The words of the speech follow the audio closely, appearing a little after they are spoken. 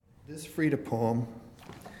This Frida poem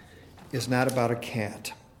is not about a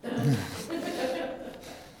cat,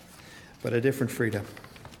 but a different Frida.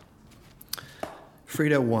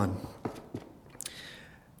 Frida 1.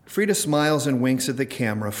 Frida smiles and winks at the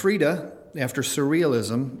camera. Frida, after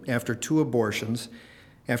surrealism, after 2 abortions,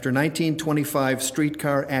 after 1925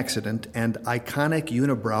 streetcar accident and iconic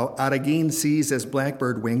unibrow Araguin sees as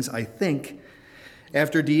blackbird wings, I think,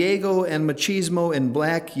 after Diego and machismo in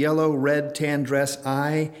black, yellow, red, tan dress,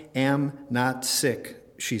 I am not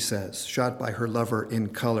sick, she says, shot by her lover in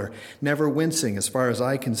color, never wincing as far as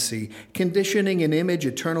I can see, conditioning an image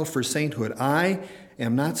eternal for sainthood. I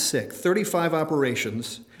am not sick. 35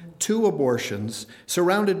 operations, 2 abortions,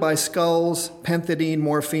 surrounded by skulls, pethidine,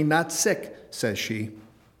 morphine, not sick, says she,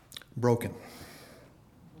 broken.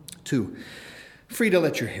 2, Frida,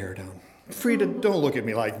 let your hair down. Frida, don't look at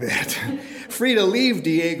me like that. Frida, leave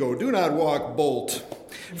Diego. Do not walk, bolt.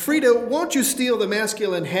 Frida, won't you steal the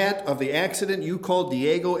masculine hat of the accident you called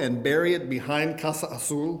Diego and bury it behind Casa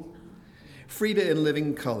Azul? Frida in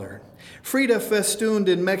living color. Frida festooned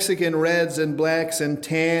in Mexican reds and blacks and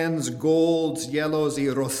tans, golds, yellows, y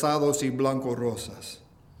rosados y blanco rosas.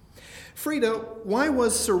 Frida, why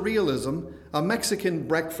was surrealism a Mexican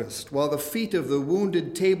breakfast while the feet of the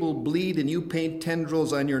wounded table bleed and you paint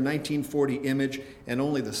tendrils on your 1940 image and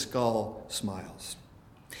only the skull smiles?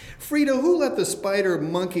 Frida, who let the spider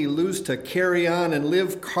monkey loose to carry on and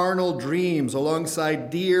live carnal dreams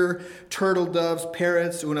alongside deer, turtle doves,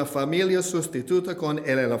 parrots, una familia sustituta con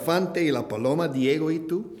el elefante y la paloma, Diego y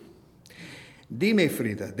tú? Dime,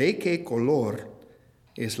 Frida, ¿de qué color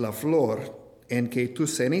es la flor en que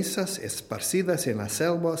tus cenizas esparcidas en la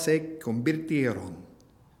selva se convirtieron?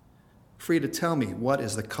 Frida, tell me, what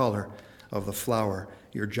is the color of the flower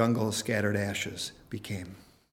your jungle of scattered ashes became?